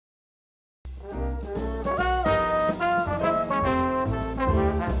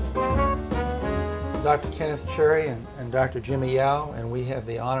Dr. Kenneth Cherry and Dr. Jimmy Yao, and we have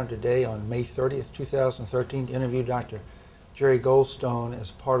the honor today on May 30th, 2013 to interview Dr. Jerry Goldstone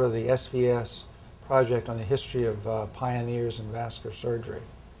as part of the SVS project on the history of pioneers in vascular surgery.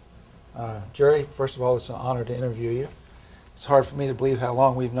 Jerry, first of all, it's an honor to interview you. It's hard for me to believe how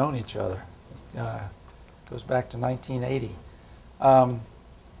long we've known each other. Goes back to 1980.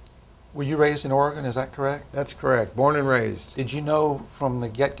 Were you raised in Oregon, is that correct? That's correct, born and raised. Did you know from the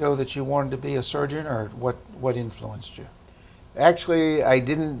get-go that you wanted to be a surgeon, or what influenced you? Actually, I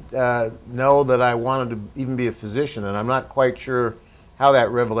didn't know that I wanted to even be a physician, and I'm not quite sure how that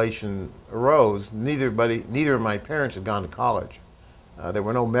revelation arose. Neither of my parents had gone to college. There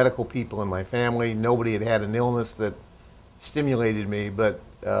were no medical people in my family. Nobody had had an illness that stimulated me, but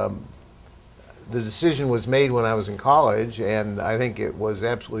the decision was made when I was in college, and I think it was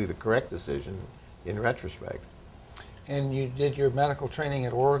absolutely the correct decision in retrospect. And you did your medical training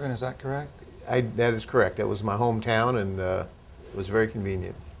at Oregon, is that correct? That is correct. That was my hometown, and it was very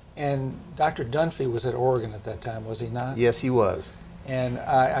convenient. And Dr. Dunphy was at Oregon at that time, was he not? Yes, he was. And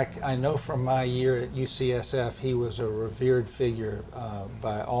I know from my year at UCSF, he was a revered figure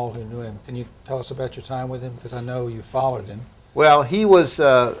by all who knew him. Can you tell us about your time with him? Because I know you followed him. Well, he was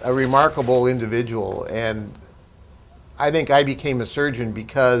a remarkable individual, and I think I became a surgeon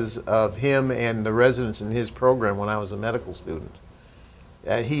because of him and the residents in his program when I was a medical student.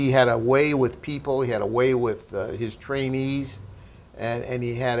 He had a way with people, he had a way with his trainees, and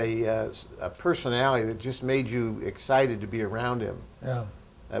he had a personality that just made you excited to be around him. Yeah.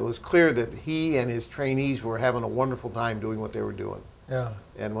 It was clear that he and his trainees were having a wonderful time doing what they were doing. Yeah.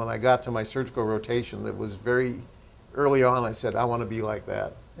 And when I got to my surgical rotation, it was very early on, I said, I want to be like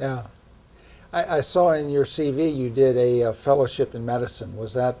that. Yeah. I saw in your CV you did a fellowship in medicine.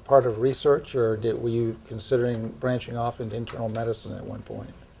 Was that part of research, or were you considering branching off into internal medicine at one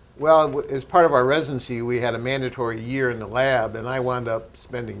point? Well, as part of our residency, we had a mandatory year in the lab, and I wound up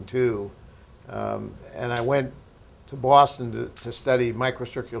spending 2. And I went to Boston to study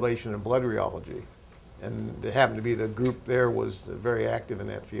microcirculation and blood rheology. And it happened to be the group there was very active in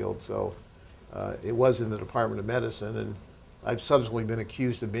that field, so it was in the Department of Medicine. And I've subsequently been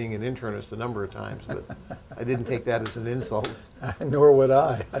accused of being an internist a number of times, but I didn't take that as an insult. Nor would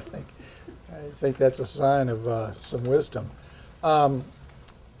I. I think that's a sign of some wisdom.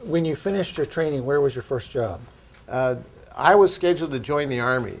 When you finished your training, where was your first job? I was scheduled to join the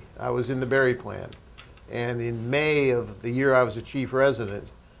Army. I was in the Berry Plan. And in May of the year I was a chief resident,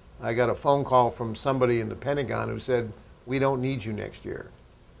 I got a phone call from somebody in the Pentagon who said, "We don't need you next year."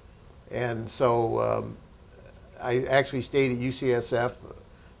 And so I actually stayed at UCSF.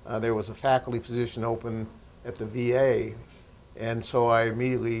 There was a faculty position open at the VA. And so I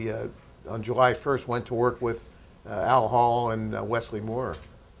immediately, on July 1st, went to work with Al Hall and Wesley Moore.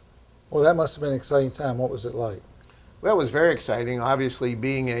 Well, that must have been an exciting time. What was it like? Well, it was very exciting. Obviously,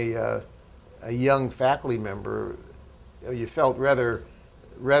 being a young faculty member, you felt rather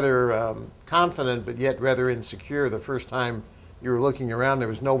confident, but yet rather insecure. The first time you were looking around, there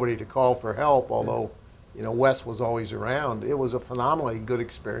was nobody to call for help, although Wes was always around. It was a phenomenally good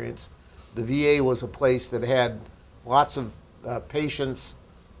experience. The VA was a place that had lots of patients,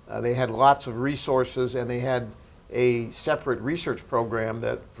 they had lots of resources, and they had a separate research program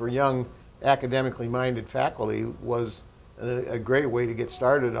that for young academically minded faculty was a great way to get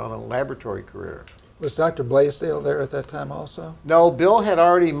started on a laboratory career. Was Dr. Blaisdell there at that time also? No, Bill had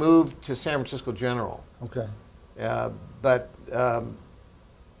already moved to San Francisco General. Okay. But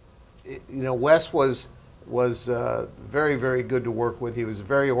Wes was very, very good to work with. He was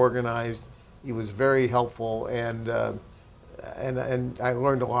very organized. He was very helpful, and I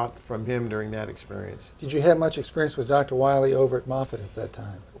learned a lot from him during that experience. Did you have much experience with Dr. Wiley over at Moffitt at that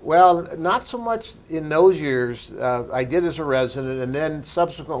time? Well, not so much in those years. I did as a resident, and then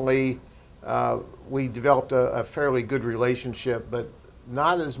subsequently we developed a fairly good relationship, but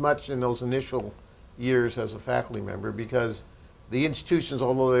not as much in those initial years as a faculty member, because the institutions,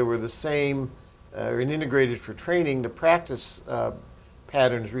 although they were the same and integrated for training, the practice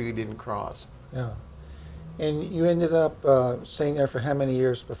patterns really didn't cross. Yeah. And you ended up staying there for how many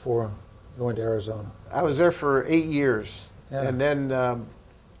years before going to Arizona? I was there for 8 years, yeah. And then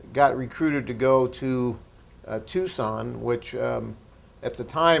got recruited to go to Tucson, which at the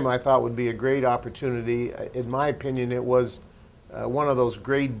time I thought would be a great opportunity. In my opinion, it was one of those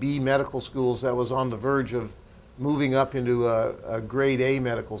grade B medical schools that was on the verge of moving up into a grade A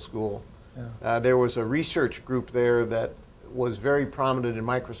medical school. Yeah. There was a research group there that was very prominent in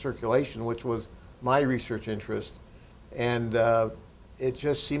microcirculation, which was my research interest, and it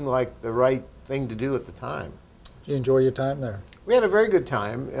just seemed like the right thing to do at the time. Did you enjoy your time there? We had a very good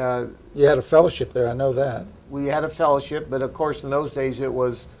time. You had a fellowship there, I know that. We had a fellowship, but of course in those days it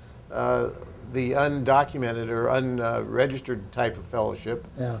was the undocumented or unregistered type of fellowship.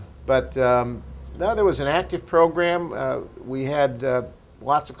 Yeah. But no, there was an active program. We had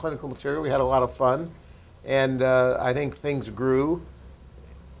lots of clinical material. We had a lot of fun, and I think things grew.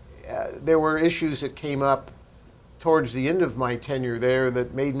 There were issues that came up towards the end of my tenure there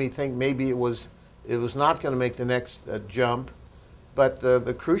that made me think maybe it was not going to make the next jump. But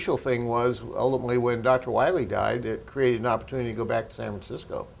the crucial thing was ultimately when Dr. Wiley died, it created an opportunity to go back to San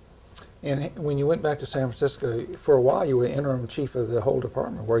Francisco. And when you went back to San Francisco, for a while you were interim chief of the whole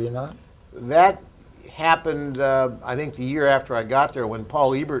department, were you not? That happened, I think, the year after I got there when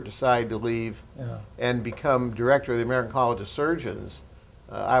Paul Ebert decided to leave and become director of the American College of Surgeons.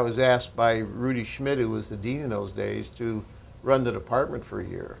 I was asked by Rudy Schmidt, who was the dean in those days, to run the department for a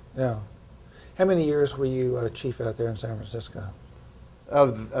year. Yeah. How many years were you chief out there in San Francisco?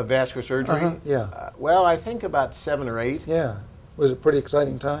 Of vascular surgery? Yeah. Well, I think about 7 or 8. Yeah. Was it a pretty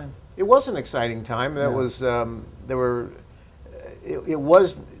exciting time? It was an exciting time. That was it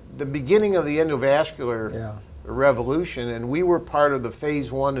was the beginning of the endovascular revolution, and we were part of the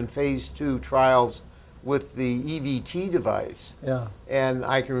phase 1 and phase 2 trials with the EVT device. Yeah. And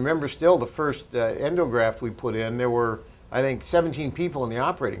I can remember still the first endograft we put in. There were, I think, 17 people in the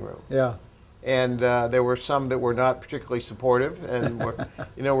operating room. Yeah. And there were some that were not particularly supportive, and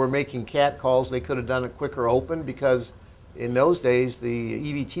were making catcalls. They could have done it quicker open because in those days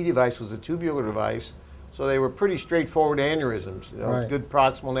the EVT device was a tubular device, so they were pretty straightforward aneurysms. Right. Good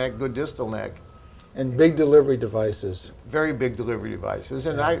proximal neck, good distal neck. And big delivery devices. Very big delivery devices.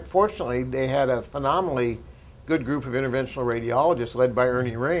 And fortunately, they had a phenomenally good group of interventional radiologists led by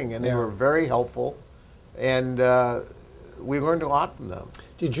Ernie Ring, and they were very helpful. And we learned a lot from them.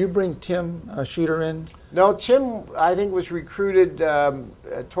 Did you bring Tim Shooter in? No, Tim, I think, was recruited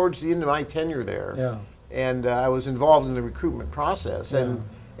towards the end of my tenure there. Yeah. And I was involved in the recruitment process, and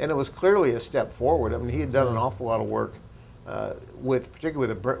it was clearly a step forward. I mean, he had done an awful lot of work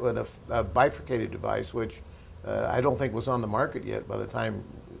particularly with a bifurcated device, which I don't think was on the market yet by the time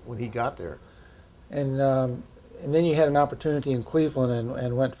when he got there. And then you had an opportunity in Cleveland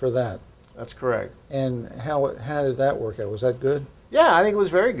and went for that. That's correct. And how did that work out? Was that good? Yeah, I think it was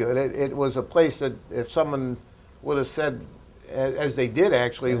very good. It was a place that if someone would have said, as they did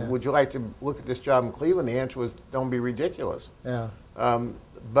actually, would you like to look at this job in Cleveland? The answer was, don't be ridiculous. Yeah.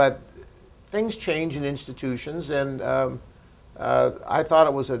 But things change in institutions, and I thought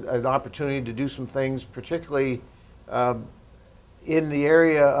it was an opportunity to do some things, particularly in the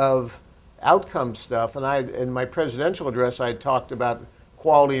area of outcome stuff. And in my presidential address, I talked about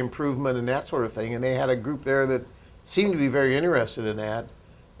quality improvement and that sort of thing, and they had a group there that seemed to be very interested in that.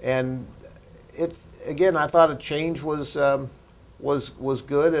 And again, I thought a change was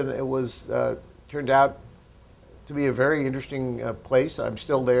good, and it was turned out to be a very interesting place. I'm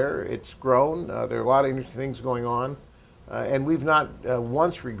still there. It's grown. There are a lot of interesting things going on, and we've not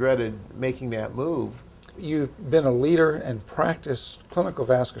once regretted making that move. You've been a leader and practiced clinical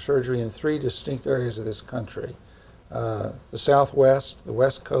vascular surgery in 3 distinct areas of this country: the Southwest, the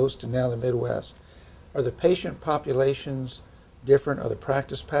West Coast, and now the Midwest. Are the patient populations different? Are the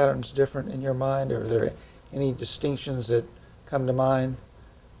practice patterns different in your mind? Are there any distinctions that come to mind?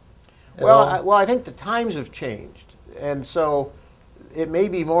 Well, I think the times have changed, and so it may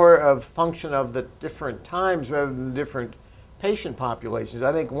be more of function of the different times rather than the different patient populations.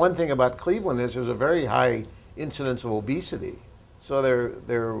 I think one thing about Cleveland is there's a very high incidence of obesity. So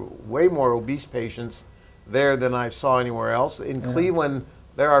there are way more obese patients there than I saw anywhere else. In Cleveland,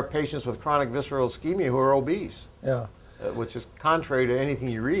 there are patients with chronic visceral ischemia who are obese, which is contrary to anything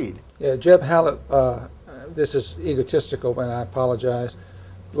you read. Yeah, Jeb Hallett, this is egotistical, and I apologize,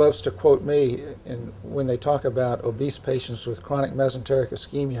 loves to quote me when they talk about obese patients with chronic mesenteric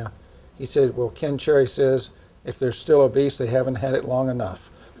ischemia. He said, well, Ken Cherry says, if they're still obese, they haven't had it long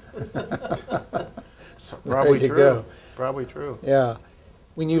enough. So Probably there you true. go. Probably true. Yeah.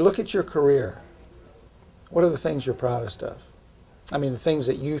 When you look at your career, what are the things you're proudest of? I mean, the things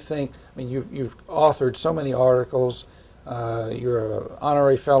that you think, I mean, you've authored so many articles. You're an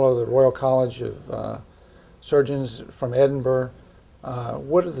honorary fellow of the Royal College of Surgeons from Edinburgh.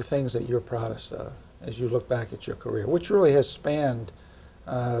 What are the things that you're proudest of as you look back at your career, which really has spanned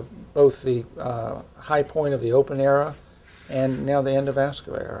both the high point of the open era and now the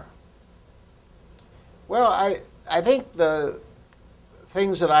endovascular era? Well, I think the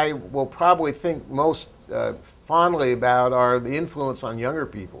things that I will probably think most fondly about are the influence on younger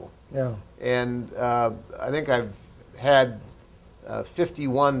people. Yeah. And I think I've had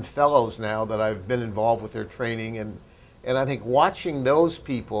 51 fellows now that I've been involved with their training, and I think watching those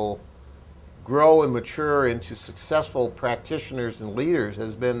people grow and mature into successful practitioners and leaders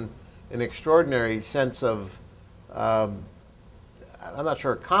has been an extraordinary sense of, I'm not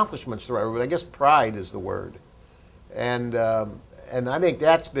sure accomplishment's the right word, but I guess pride is the word. And I think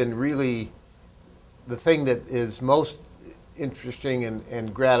that's been really the thing that is most interesting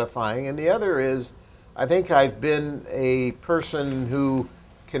and gratifying. And the other is, I think I've been a person who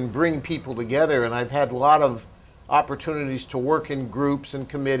can bring people together, and I've had a lot of opportunities to work in groups and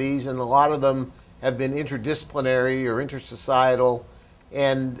committees, and a lot of them have been interdisciplinary or intersocietal,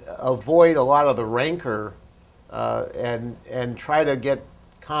 and avoid a lot of the rancor and try to get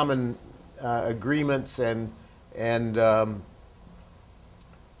common agreements and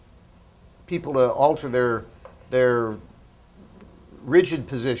people to alter their rigid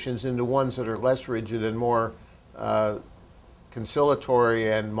positions into ones that are less rigid and more conciliatory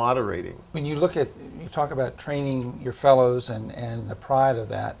and moderating. When you look at, you talk about training your fellows and the pride of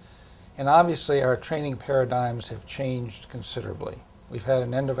that, and obviously our training paradigms have changed considerably. We've had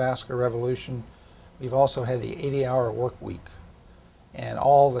an endovascular revolution. We've also had the 80-hour work week and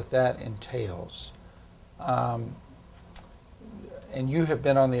all that that entails. And you have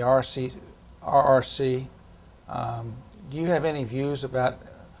been on the RRC. Do you have any views about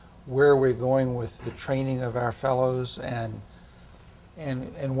where we're going with the training of our fellows and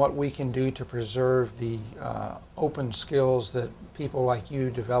what we can do to preserve the open skills that people like you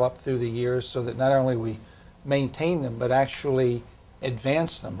develop through the years, so that not only we maintain them but actually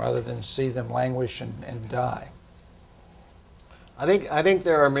advance them rather than see them languish and die? I think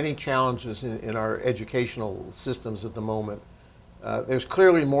there are many challenges in our educational systems at the moment. There's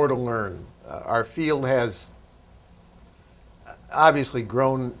clearly more to learn. Our field has obviously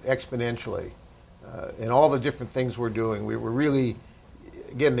grown exponentially in all the different things we're doing. We were really,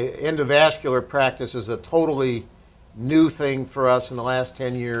 again, the endovascular practice is a totally new thing for us in the last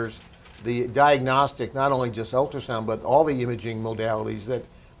 10 years. The diagnostic, not only just ultrasound, but all the imaging modalities that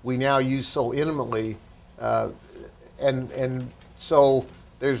we now use so intimately. And so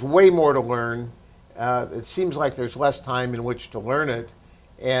there's way more to learn. It seems like there's less time in which to learn it.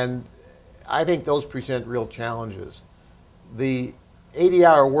 And I think those present real challenges. The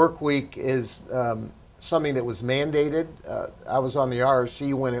 80-hour work week is something that was mandated. I was on the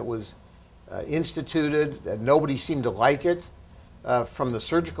RRC when it was instituted. Nobody seemed to like it from the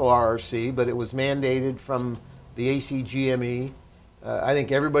surgical RRC, but it was mandated from the ACGME. I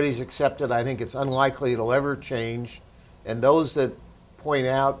think everybody's accepted. I think it's unlikely it'll ever change. And those that point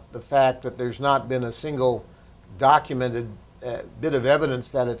out the fact that there's not been a single documented bit of evidence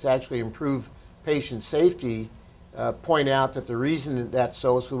that it's actually improved patient safety point out that the reason that's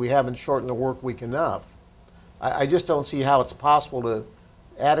so is because we haven't shortened the work week enough. I just don't see how it's possible to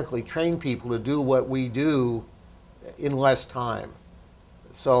adequately train people to do what we do in less time.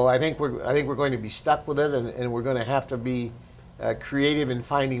 So I think we're going to be stuck with it, and we're going to have to be creative in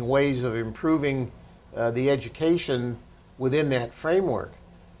finding ways of improving the education within that framework.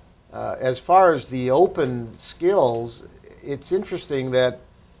 As far as the open skills, it's interesting that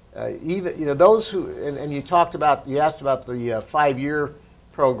even those who and you asked about the 5-year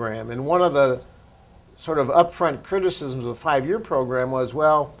program, and one of the sort of upfront criticisms of the 5-year program was,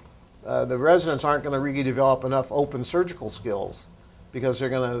 well, the residents aren't going to really develop enough open surgical skills because they're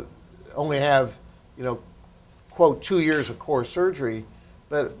going to only have, quote, 2 years of core surgery.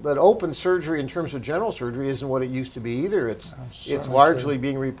 But open surgery in terms of general surgery isn't what it used to be either. It's largely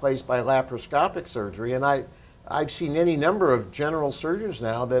being replaced by laparoscopic surgery. And I've seen any number of general surgeons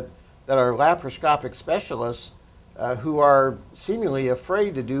now that are laparoscopic specialists who are seemingly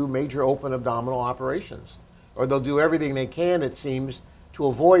afraid to do major open abdominal operations. Or they'll do everything they can, it seems, to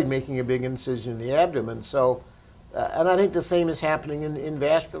avoid making a big incision in the abdomen. So, and I think the same is happening in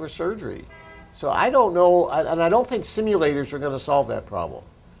vascular surgery. So I don't know, and I don't think simulators are going to solve that problem.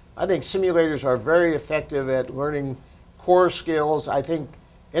 I think simulators are very effective at learning core skills. I think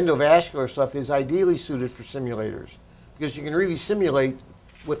endovascular stuff is ideally suited for simulators because you can really simulate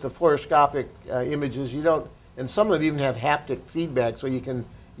with the fluoroscopic images. You don't, and some of them even have haptic feedback, so you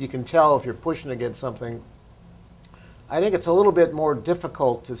can tell if you're pushing against something. I think it's a little bit more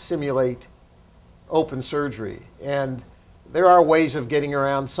difficult to simulate open surgery, and there are ways of getting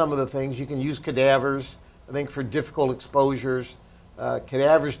around some of the things. You can use cadavers, I think, for difficult exposures.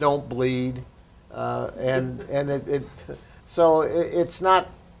 Cadavers don't bleed, so it's not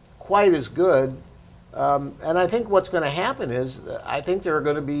quite as good. And I think what's going to happen is, I think there are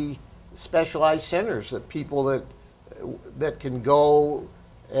going to be specialized centers that people that can go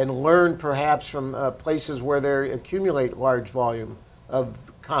and learn perhaps from places where they accumulate large volume of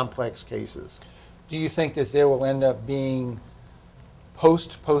complex cases. Do you think that there will end up being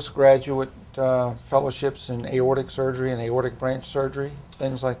postgraduate fellowships in aortic surgery and aortic branch surgery,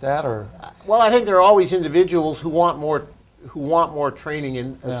 things like that, or? Well, I think there are always individuals who want more training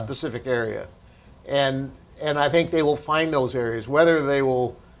in a specific area, and I think they will find those areas. Whether they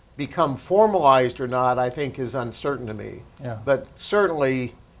will become formalized or not, I think, is uncertain to me. Yeah. But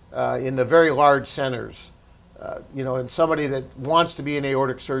certainly, in the very large centers, and somebody that wants to be an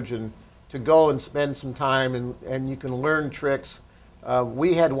aortic surgeon, to go and spend some time and you can learn tricks.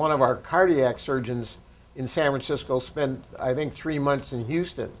 We had one of our cardiac surgeons in San Francisco spend, I think, 3 months in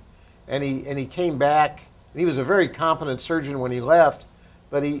Houston, and he came back. He was a very competent surgeon when he left,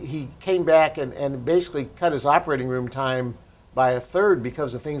 but he came back and basically cut his operating room time by 1/3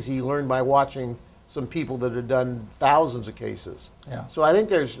 because of things he learned by watching some people that had done thousands of cases. Yeah. So I think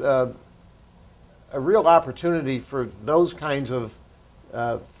there's a real opportunity for those kinds of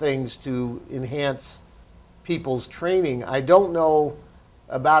things to enhance people's training. I don't know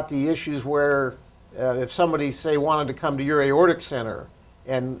about the issues where if somebody, say, wanted to come to your aortic center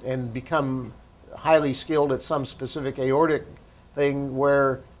and become highly skilled at some specific aortic thing,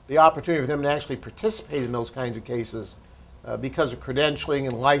 where the opportunity for them to actually participate in those kinds of cases because of credentialing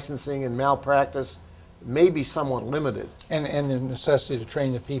and licensing and malpractice may be somewhat limited. And the necessity to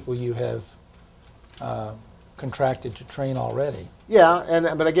train the people you have contracted to train already.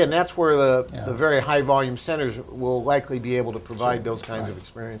 Yeah, but again, that's where the very high volume centers will likely be able to provide those kinds of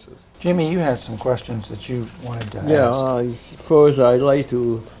experiences. Jimmy, you had some questions that you wanted to ask. Yeah, first I'd like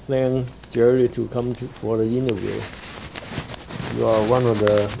to thank Jerry to come for the interview. You are one of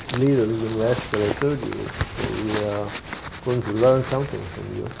the leaders in vascular surgery, so we are going to learn something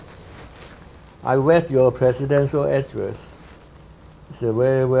from you. I read your presidential address. It's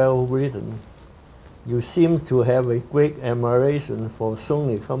very well written. You seem to have a great admiration for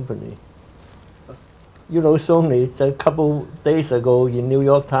Sony company. You know, Sony, a couple days ago in New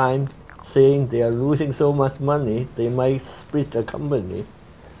York Times, saying they are losing so much money, they might split the company.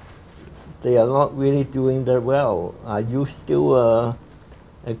 They are not really doing that well. Are you still a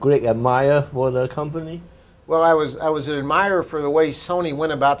great admirer for the company? Well, I was an admirer for the way Sony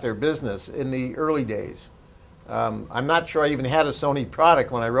went about their business in the early days. I'm not sure I even had a Sony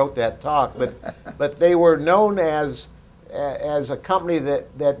product when I wrote that talk, but they were known as a company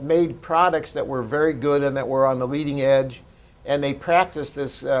that made products that were very good and that were on the leading edge, and they practiced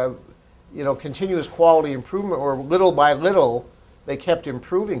this continuous quality improvement, or little by little they kept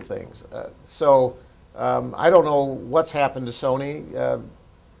improving things. So I don't know what's happened to Sony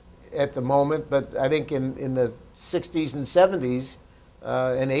at the moment, but I think in the 60s and 70s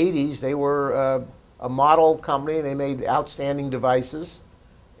and 80s they were a model company. They made outstanding devices,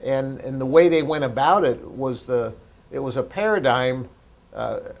 and the way they went about it was a paradigm,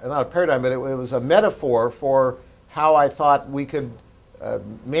 not a paradigm, but it was a metaphor for how I thought we could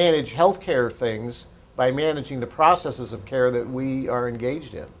manage healthcare things by managing the processes of care that we are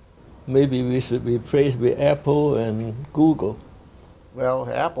engaged in. Maybe we should replace with Apple and Google. Well,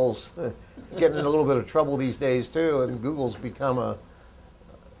 Apple's getting in a little bit of trouble these days too, and Google's become a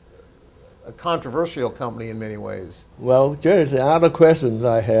controversial company in many ways. Well, Jerry, the other questions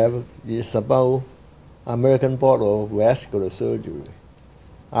I have is about American Board of Vascular Surgery.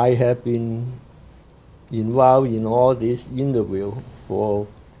 I have been involved in all these interviews for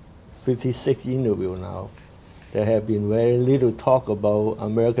 56 interviews now. There have been very little talk about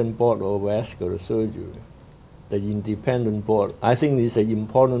American Board of Vascular Surgery, the independent board. I think it's an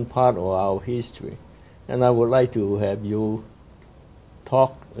important part of our history, and I would like to have you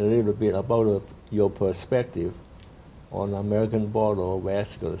talk a little bit about your perspective on American Board of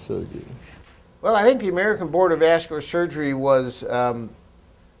Vascular Surgery. Well, I think the American Board of Vascular Surgery was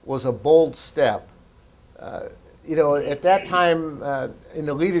a bold step. At that time in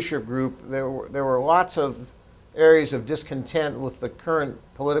the leadership group, there were lots of areas of discontent with the current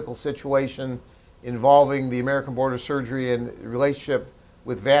political situation involving the American Board of Surgery and relationship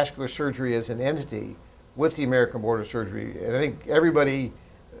with vascular surgery as an entity with the American Board of Surgery. And I think everybody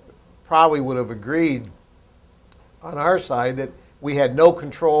probably would have agreed on our side that we had no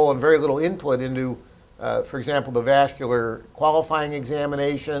control and very little input into, for example, the vascular qualifying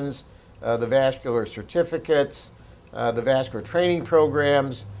examinations, the vascular certificates, the vascular training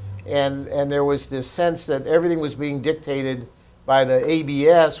programs, and there was this sense that everything was being dictated by the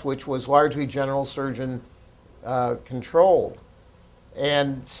ABS, which was largely general surgeon controlled.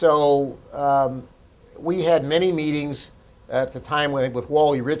 And so we had many meetings at the time, I think, with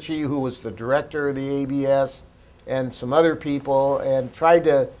Wally Ritchie, who was the director of the ABS, and some other people and tried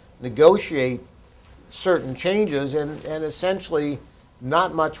to negotiate certain changes, and essentially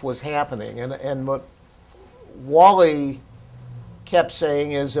not much was happening. And what Wally kept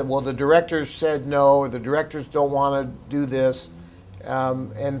saying is that, well, the directors said no, or the directors don't want to do this.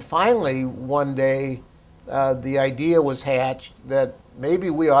 And finally, one day, the idea was hatched that maybe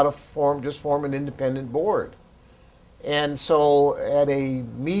we ought to just form an independent board. And so at a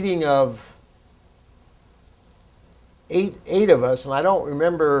meeting of eight of us, and I don't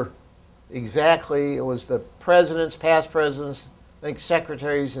remember exactly, it was the presidents, past presidents, I think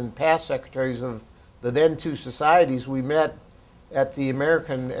secretaries and past secretaries of the then two societies, we met at the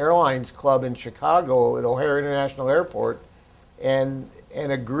American Airlines Club in Chicago at O'Hare International Airport and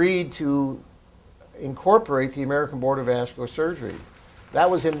agreed to incorporate the American Board of Vascular Surgery. That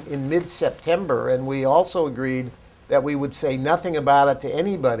was in mid-September, and we also agreed that we would say nothing about it to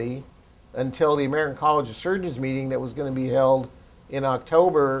anybody until the American College of Surgeons meeting that was going to be held in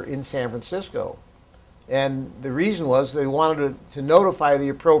October in San Francisco. And the reason was they wanted to notify the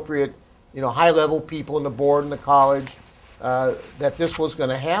appropriate, high-level people in the board and the college that this was going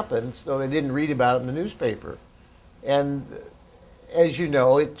to happen, so they didn't read about it in the newspaper. And as you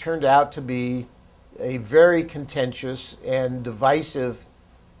know, it turned out to be a very contentious and divisive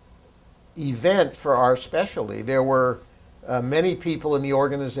event for our specialty. There were many people in the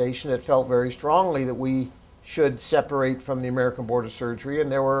organization that felt very strongly that we should separate from the American Board of Surgery,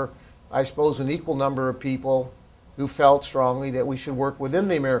 and there were, I suppose, an equal number of people who felt strongly that we should work within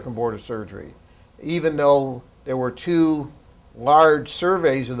the American Board of Surgery. Even though there were two large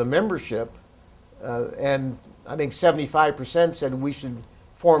surveys of the membership, and I think 75% said we should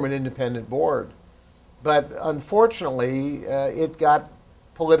form an independent board. But unfortunately, it got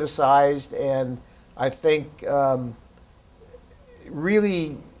politicized, and I think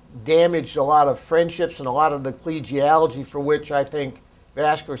really damaged a lot of friendships and a lot of the collegiality for which I think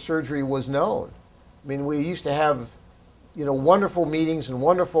vascular surgery was known. I mean, we used to have, wonderful meetings and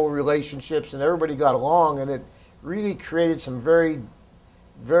wonderful relationships, and everybody got along, and it really created some very,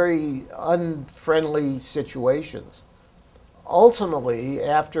 very unfriendly situations. Ultimately,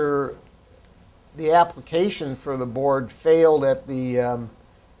 after the application for the board failed at the,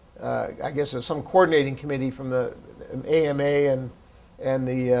 I guess there's some coordinating committee from the AMA and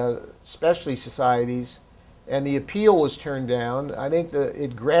the specialty societies, and the appeal was turned down. I think that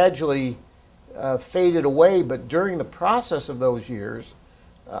it gradually faded away, but during the process of those years,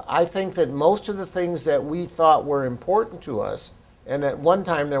 I think that most of the things that we thought were important to us, and at one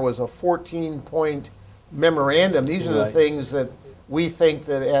time there was a 14-point memorandum, these are the things that we think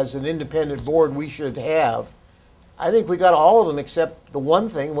that as an independent board we should have. I think we got all of them except the one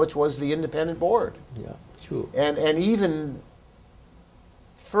thing, which was the independent board. Yeah, true. And even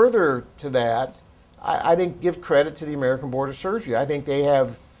further to that, I think give credit to the American Board of Surgery. I think they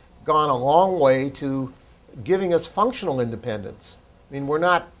have gone a long way to giving us functional independence. I mean, we're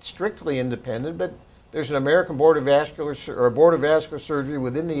not strictly independent, but there's an American Board of Vascular or a Board of Vascular Surgery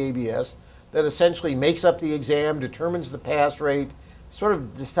within the ABS that essentially makes up the exam, determines the pass rate, sort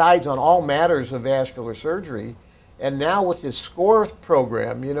of decides on all matters of vascular surgery. And now with this SCORE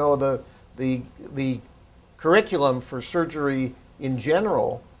program, the curriculum for surgery in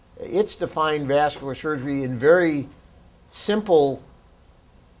general, it's defined vascular surgery in very simple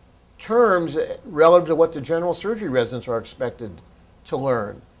terms relative to what the general surgery residents are expected to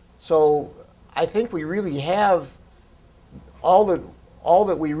learn. So I think we really have all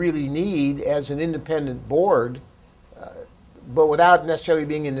that we really need as an independent board, but without necessarily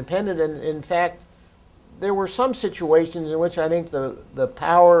being independent. And in fact, there were some situations in which I think the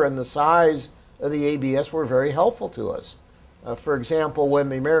power and the size of the ABS were very helpful to us. For example, when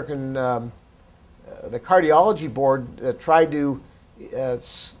the the cardiology board tried to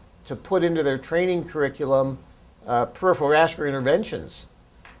put into their training curriculum peripheral vascular interventions,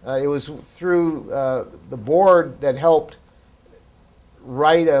 it was through the board that helped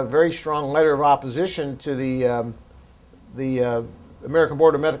write a very strong letter of opposition to the American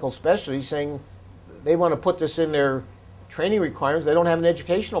Board of Medical Specialties, saying they want to put this in their training requirements. They don't have an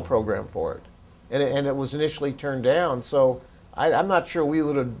educational program for it. And it was initially turned down. So I'm not sure we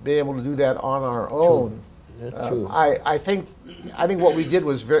would have been able to do that on our own. True. I think what we did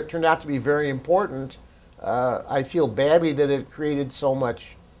was turned out to be very important. I feel badly that it created so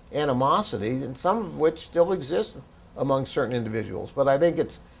much animosity, and some of which still exists among certain individuals. But I think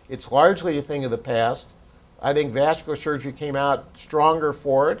it's largely a thing of the past. I think vascular surgery came out stronger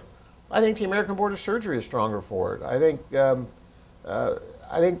for it. I think the American Board of Surgery is stronger for it. I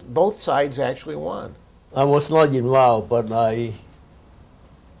think both sides actually won. I was not involved, but I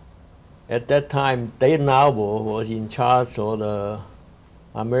At that time, Dave Narbo was in charge of the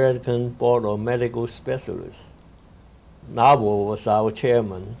American Board of Medical Specialists. Narbo was our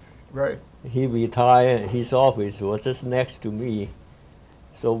chairman. Right. He retired, his office was just next to me.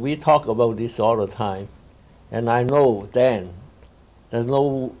 So we talk about this all the time. And I know then there's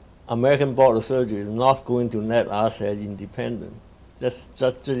no American Board of Surgery is not going to let us as independent. Just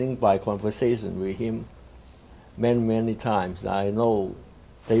judging by conversation with him many times, I know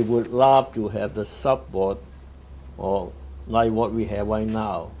they would love to have the sub-board or like what we have right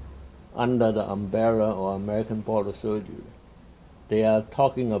now under the umbrella of American Board of Surgery. They are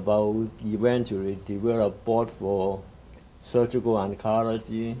talking about eventually develop a board for surgical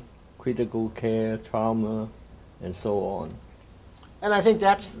oncology, critical care, trauma, and so on. And I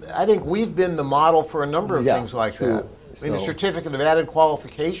think we've been the model for a number of things like that. I mean, the certificate of added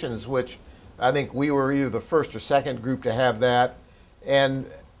qualifications, which I think we were either the first or second group to have that, and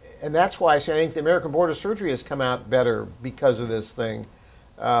that's why I say I think the American Board of Surgery has come out better because of this thing.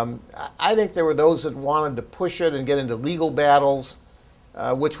 I think there were those that wanted to push it and get into legal battles,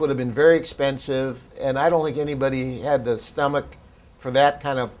 which would have been very expensive, and I don't think anybody had the stomach for that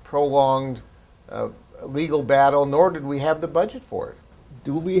kind of prolonged legal battle, nor did we have the budget for it.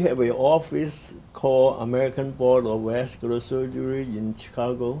 Do we have an office called American Board of Vascular Surgery in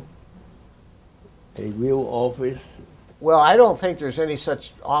Chicago? A real office? Well, I don't think there's any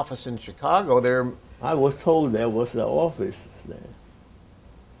such office in Chicago. I was told there was an office there.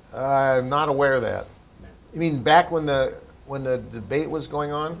 I'm not aware of that. You mean back when the debate was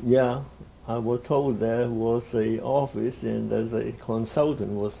going on? Yeah, I was told there was an office and there's a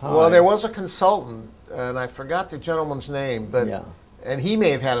consultant was hired. Well, there was a consultant, and I forgot the gentleman's name, but yeah. And he may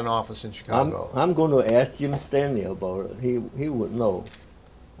have had an office in Chicago. I'm going to ask Jim Stanley about it. He would know.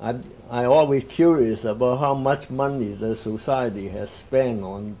 I always curious about how much money the society has spent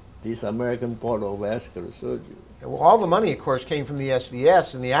on this American Board of Vascular Surgery. Well, all the money, of course, came from the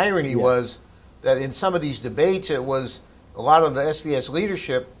SVS, and the irony was that in some of these debates, it was a lot of the SVS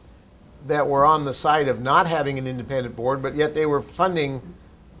leadership that were on the side of not having an independent board, but yet they were funding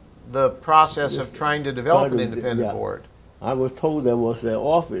the process of trying to develop an independent board. I was told there was an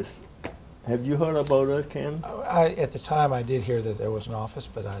office. Have you heard about it, Ken? At the time, I did hear that there was an office,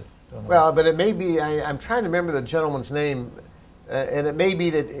 but I don't know. Well, but it may be, I'm trying to remember the gentleman's name, and it may be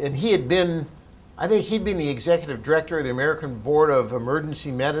that, and he had been, I think he'd been the executive director of the American Board of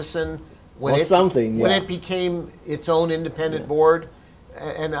Emergency Medicine when it became its own independent board.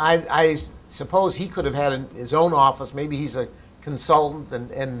 And I suppose he could have had his own office. Maybe he's a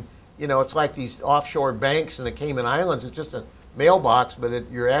consultant, and you know, it's like these offshore banks in the Cayman Islands. It's just a mailbox, but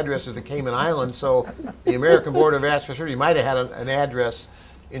your address is the Cayman Islands. So the American Board of Vascular Surgery might have had an address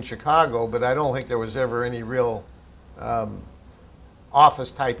in Chicago, but I don't think there was ever any real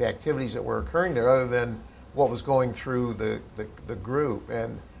office-type activities that were occurring there other than what was going through the group.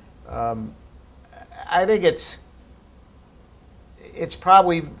 And I think it's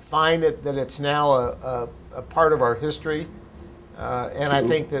probably fine that it's now a part of our history. And I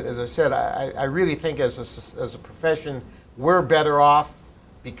think that, as I said, I really think as a profession, we're better off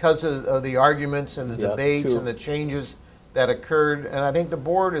because of the arguments and the debates and the changes that occurred. And I think the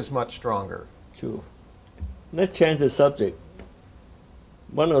board is much stronger. True. Let's change the subject.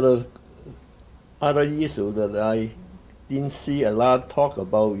 One of the other issues that I didn't see a lot talk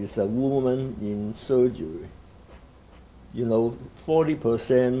about is a woman in surgery. You know,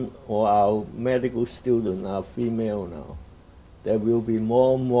 40% of our medical students are female now. There will be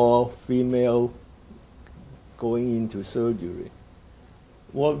more and more female going into surgery.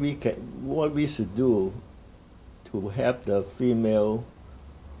 What we should do to help the female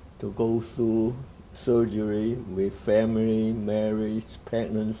to go through surgery with family, marriage,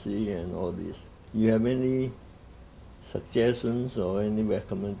 pregnancy, and all this. You have any suggestions or any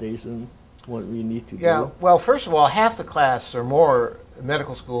recommendations what we need to do? Yeah, well, first of all, half the class or more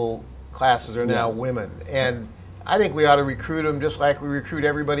medical school classes are now women. And I think we ought to recruit them just like we recruit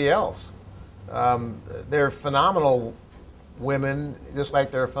everybody else. They're phenomenal women, just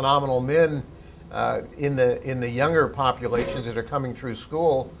like they're phenomenal men in the younger populations that are coming through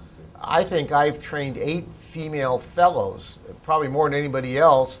school. I think I've trained 8 female fellows, probably more than anybody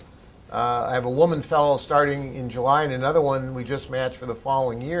else. I have a woman fellow starting in July and another one we just matched for the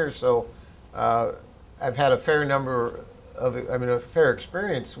following year. So I've had a fair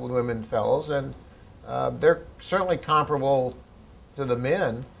experience with women fellows, and they're certainly comparable to the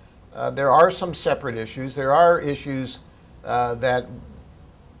men. There are some separate issues. There are issues that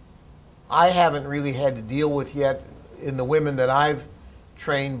I haven't really had to deal with yet in the women that I've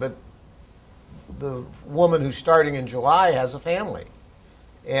trained, but the woman who's starting in July has a family.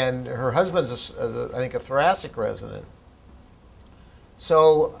 and her husband's, I think, a thoracic resident.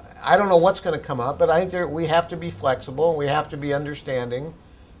 So I don't know what's going to come up, but I think we have to be flexible and we have to be understanding.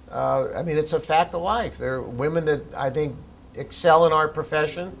 I mean, it's a fact of life. There are women that I think excel in our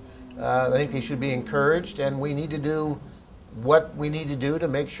profession. I think they should be encouraged, and we need to do what we need to do to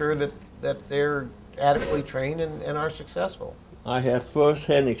make sure that they're adequately trained and are successful. I have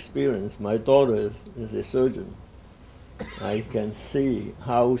first-hand experience. My daughter is a surgeon. I can see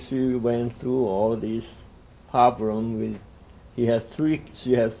how she went through all these problems with. She has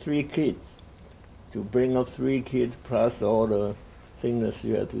three kids. To bring up 3 kids plus all the things that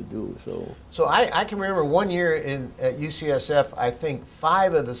she had to do. So I can remember one year at UCSF, I think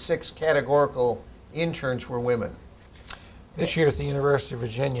 5 of the 6 categorical interns were women. This year at the University of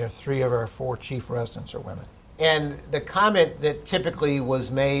Virginia, 3 of our 4 chief residents are women. And the comment that typically was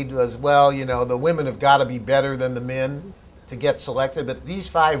made was, well, you know, the women have got to be better than the men to get selected, but these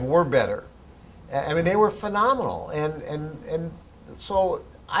 5 were better. I mean, they were phenomenal. And so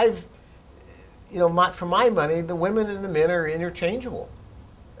I've, you know, for my money, the women and the men are interchangeable.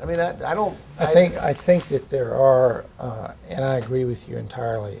 I mean, I think that there are, and I agree with you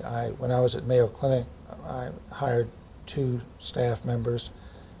entirely. When I was at Mayo Clinic, I hired 2 staff members,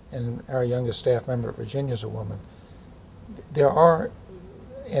 and our youngest staff member at Virginia is a woman. There are,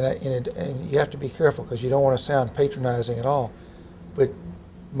 and you have to be careful because you don't want to sound patronizing at all, but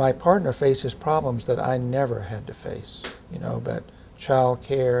my partner faces problems that I never had to face, you know, about child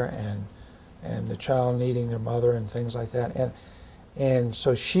care and the child needing their mother and things like that. And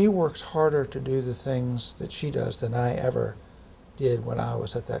so she works harder to do the things that she does than I ever did when I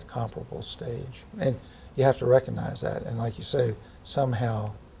was at that comparable stage. And you have to recognize that, and like you say,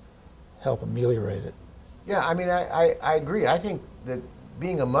 somehow help ameliorate it. Yeah, I mean, I agree. I think that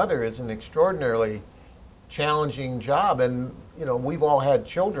being a mother is an extraordinarily challenging job, and you know, we've all had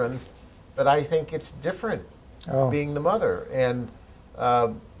children, but I think it's different being the mother, and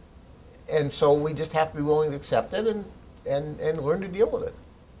so we just have to be willing to accept it and learn to deal with it.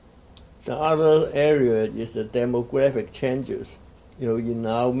 the other area is the demographic changes. You know, in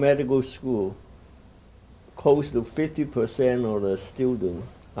our medical school, close to 50% of the students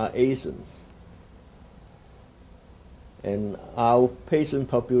are Asians. And our patient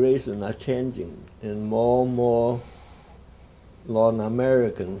population are changing, and more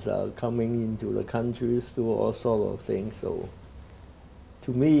non-Americans are coming into the country through all sort of things. So,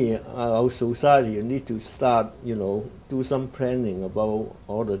 to me, our society need to start, you know, do some planning about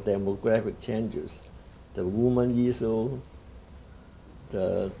all the demographic changes, the woman issue,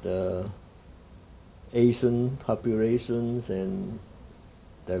 the Asian populations, and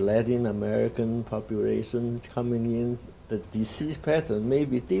the Latin American populations coming in. The disease pattern may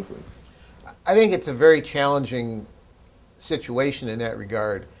be different. I think it's a very challenging situation in that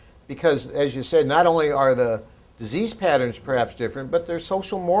regard because, as you said, not only are the disease patterns perhaps different, but their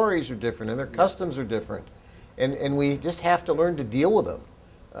social mores are different and their customs are different. And we just have to learn to deal with them.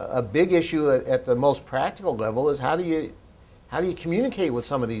 A big issue at the most practical level is how do you communicate with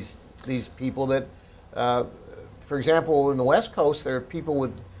some of these people that, for example, in the West Coast, there are people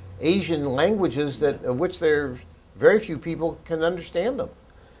with Asian languages of which there very few people can understand them.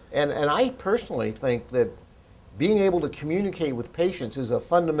 And I personally think that being able to communicate with patients is a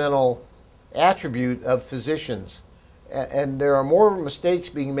fundamental attribute of physicians. And there are more mistakes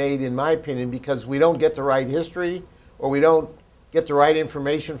being made, in my opinion, because we don't get the right history, or we don't get the right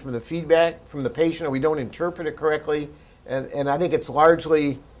information from the feedback from the patient, or we don't interpret it correctly. And I think it's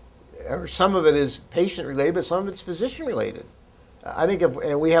largely, or some of it is patient related, but some of it's physician related. I think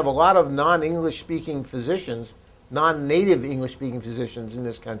and we have a lot of non-English speaking physicians, non-native English speaking physicians in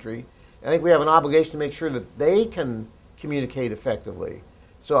this country. I think we have an obligation to make sure that they can communicate effectively.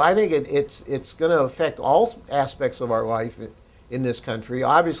 So I think it's going to affect all aspects of our life in this country.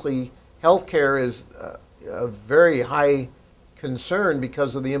 Obviously, healthcare is a very high concern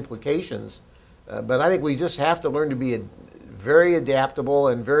because of the implications. But I think we just have to learn to be very adaptable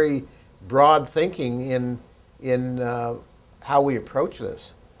and very broad thinking in how we approach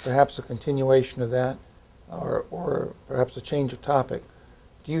this. Perhaps a continuation of that, or perhaps a change of topic.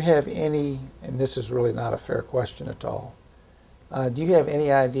 Do you have any, and this is really not a fair question at all, do you have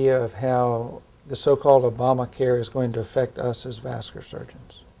any idea of how the so-called Obamacare is going to affect us as vascular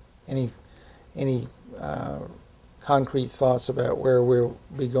surgeons? Any concrete thoughts about where we'll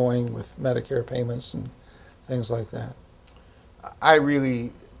be going with Medicare payments and things like that?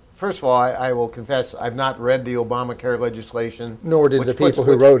 First of all, I will confess I've not read the Obamacare legislation. Nor did the people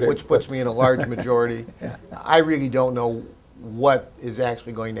who wrote it. Which puts me in a large majority. Yeah. I really don't know what is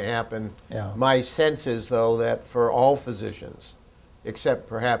actually going to happen. Yeah. My sense is, though, that for all physicians, except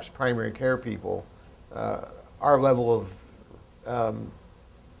perhaps primary care people, our level of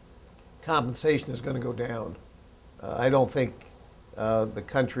compensation is going to go down. I don't think the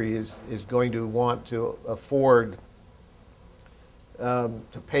country is going to want to afford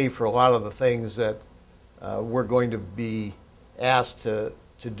to pay for a lot of the things that we're going to be asked to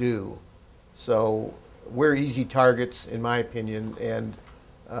do. So we're easy targets, in my opinion, and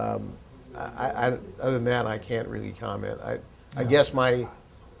other than that, I can't really comment. I guess my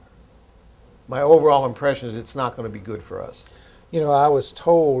overall impression is it's not going to be good for us. You know, I was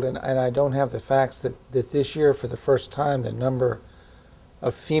told, and I don't have the facts, that this year, for the first time, the number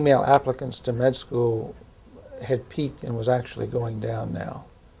of female applicants to med school had peaked and was actually going down now.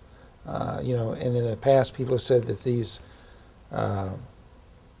 You know, and in the past, people have said that these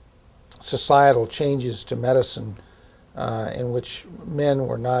societal changes to medicine, in which men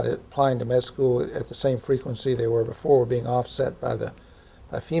were not applying to med school at the same frequency they were before, were being offset by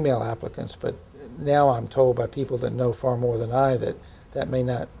female applicants. But now I'm told by people that know far more than I that that may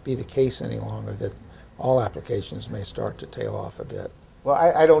not be the case any longer, that all applications may start to tail off a bit. Well,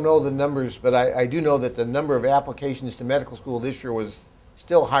 I don't know the numbers, but I do know that the number of applications to medical school this year was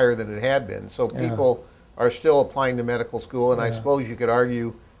still higher than it had been. So people are still applying to medical school, and I suppose you could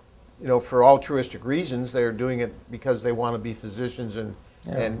argue, you know, for altruistic reasons, they're doing it because they want to be physicians and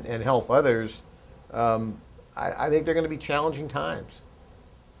help others. I think they're going to be challenging times.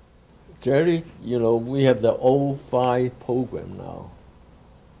 Jerry, you know, we have the 05 program now.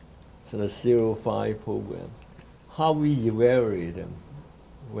 So the 05 program. How we evaluate them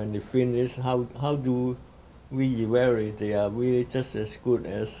when they finish? How do we evaluate they are really just as good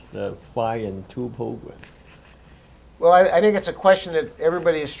as the 5 and 2 program? Well, I think it's a question that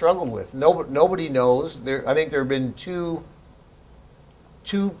everybody has struggled with. Nobody knows. I think there have been two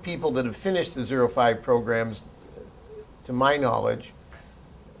people that have finished the 05 programs, to my knowledge.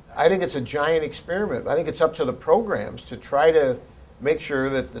 I think it's a giant experiment. I think it's up to the programs to try to make sure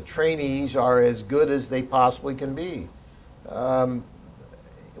that the trainees are as good as they possibly can be.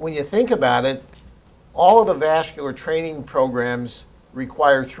 When you think about it, all of the vascular training programs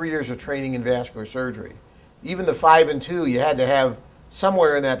require 3 years of training in vascular surgery. Even the 5 and 2, you had to have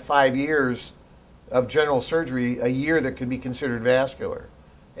somewhere in that 5 years of general surgery a year that could be considered vascular.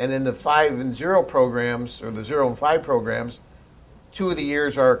 And in the 5 and 0 programs, or the 0 and 5 programs, 2 of the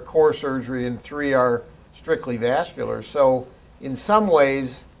years are core surgery and 3 are strictly vascular. So in some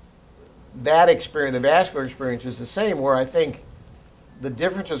ways, that experience, the vascular experience, is the same, where I think the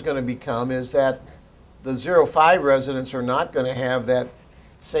difference is going to become is that the 05 residents are not going to have that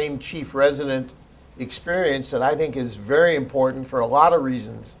same chief resident experience that I think is very important for a lot of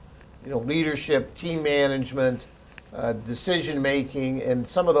reasons. You know, leadership, team management, decision making, and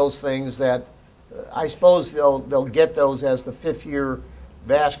some of those things that I suppose they'll get those as the 5th year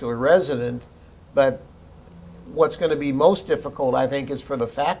vascular resident. But what's going to be most difficult, I think, is for the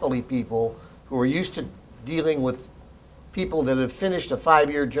faculty people who are used to dealing with people that have finished a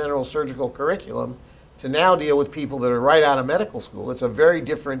 5-year general surgical curriculum to now deal with people that are right out of medical school. It's a very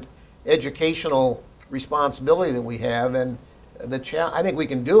different educational responsibility that we have, and I think we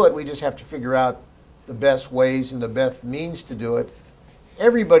can do it. We just have to figure out the best ways and the best means to do it.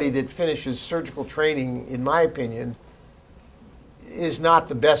 Everybody that finishes surgical training, in my opinion, is not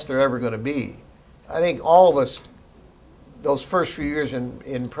the best they're ever going to be. I think all of us, those first few years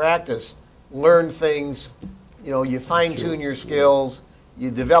in practice, learn things. You know, you fine-tune your skills,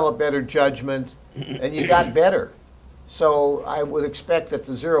 you develop better judgment, and you got better. So I would expect that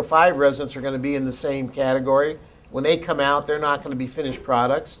the 05 residents are going to be in the same category. When they come out, they're not going to be finished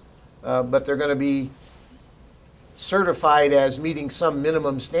products, but they're going to be certified as meeting some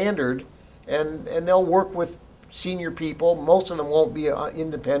minimum standard, and they'll work with senior people. Most of them won't be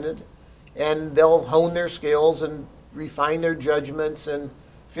independent, and they'll hone their skills and refine their judgments and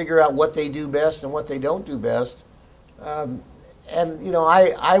figure out what they do best and what they don't do best. And you know,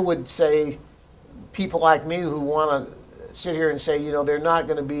 I would say people like me who want to sit here and say, you know, they're not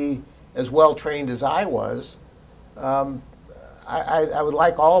going to be as well trained as I was, I would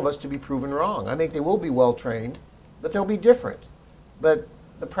like all of us to be proven wrong. I think they will be well trained, but they'll be different. But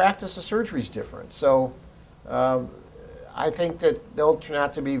the practice of surgery is different. So I think that they'll turn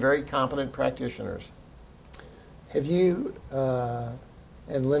out to be very competent practitioners. Have you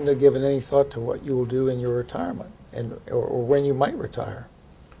and Linda given any thought to what you will do in your retirement, or when you might retire?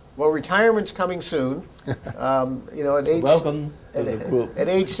 Well, retirement's coming soon. You know, at age, welcome to the group. At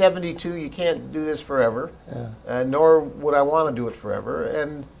age 72, you can't do this forever, nor would I want to do it forever.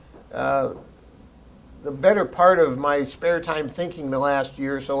 And the better part of my spare time thinking the last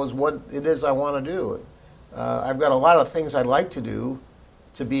year or so is what it is I want to do. I've got a lot of things I'd like to do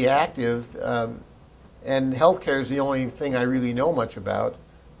to be active, and healthcare is the only thing I really know much about.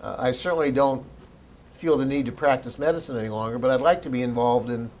 I certainly don't feel the need to practice medicine any longer, but I'd like to be involved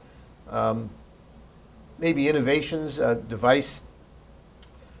in maybe innovations, device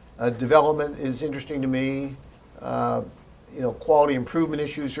development is interesting to me. Quality improvement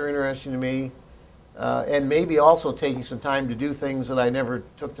issues are interesting to me. And maybe also taking some time to do things that I never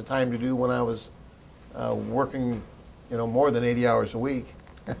took the time to do when I was working, more than 80 hours a week.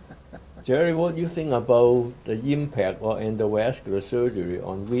 Jerry, what do you think about the impact of endovascular surgery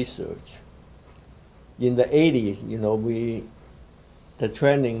on research? In the 80s, the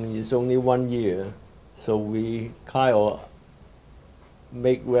training is only 1 year, so we kind of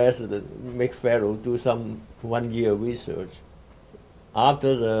make fellow do some 1 year research.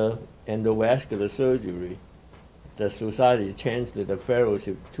 After the endovascular surgery, the society changed the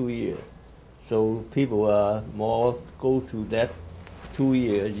fellowship 2 years. So people are more go to that 2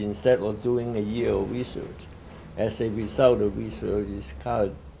 years instead of doing a year of research. As a result, the research is kind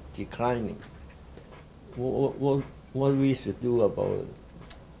of declining. What we should do about it?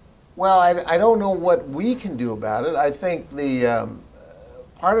 Well, I don't know what we can do about it. I think the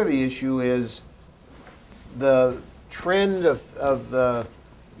part of the issue is the trend of the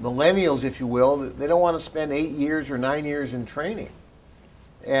millennials, if you will. They don't want to spend 8 years or 9 years in training,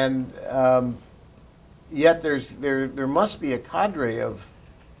 and yet there must be a cadre of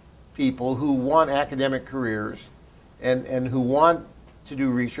people who want academic careers and who want to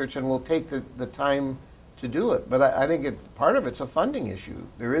do research and will take the time to do it. But I think part of it's a funding issue.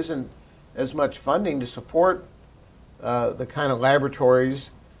 There isn't as much funding to support the kind of laboratories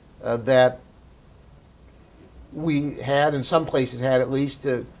that we had, in some places had at least,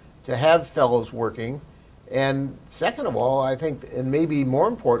 to have fellows working. And second of all, I think, and maybe more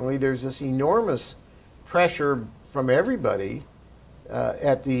importantly, there's this enormous pressure from everybody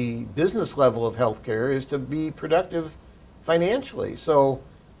at the business level of healthcare is to be productive financially. So,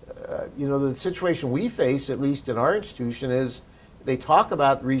 the situation we face, at least in our institution, is they talk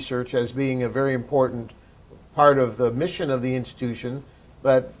about research as being a very important part of the mission of the institution,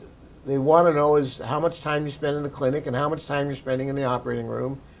 but they want to know is how much time you spend in the clinic and how much time you're spending in the operating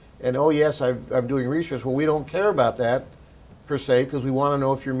room. And, oh, yes, I'm doing research. Well, we don't care about that, per se, because we want to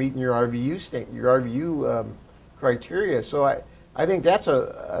know if you're meeting your RVU criteria. So I think that's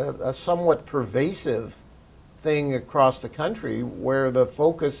a somewhat pervasive thing across the country where the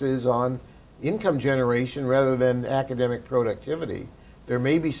focus is on income generation rather than academic productivity. There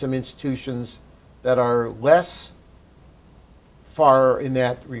may be some institutions that are less far in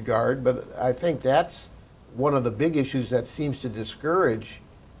that regard, but I think that's one of the big issues that seems to discourage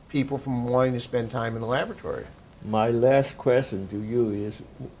people from wanting to spend time in the laboratory. My last question to you is,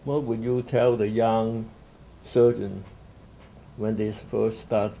 what would you tell the young surgeon when they first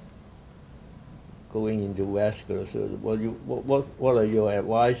start going into vascular surgery? What are your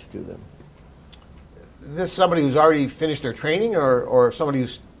advice to them? This is somebody who's already finished their training, or somebody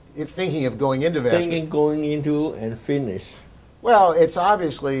who's thinking of going into vascular? Thinking going into and finish. Well, it's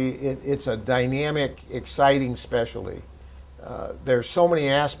obviously, it's a dynamic, exciting specialty. There's so many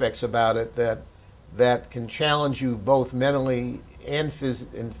aspects about it that can challenge you both mentally and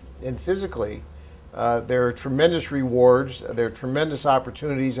physically. There are tremendous rewards. There are tremendous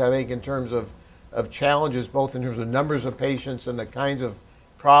opportunities, I think, in terms of challenges, both in terms of numbers of patients and the kinds of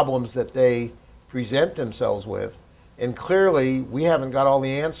problems that they present themselves with. And clearly, we haven't got all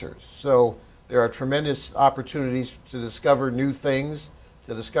the answers. So there are tremendous opportunities to discover new things,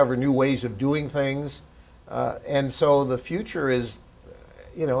 to discover new ways of doing things. And so the future is,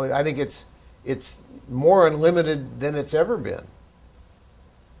 I think it's more unlimited than it's ever been.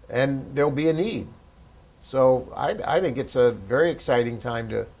 And there'll be a need. So I think it's a very exciting time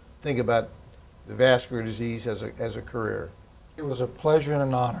to think about the vascular disease as a career. It was a pleasure and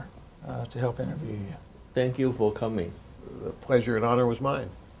an honor to help interview you. Thank you for coming. The pleasure and honor was mine.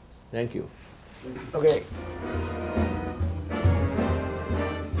 Thank you. Okay.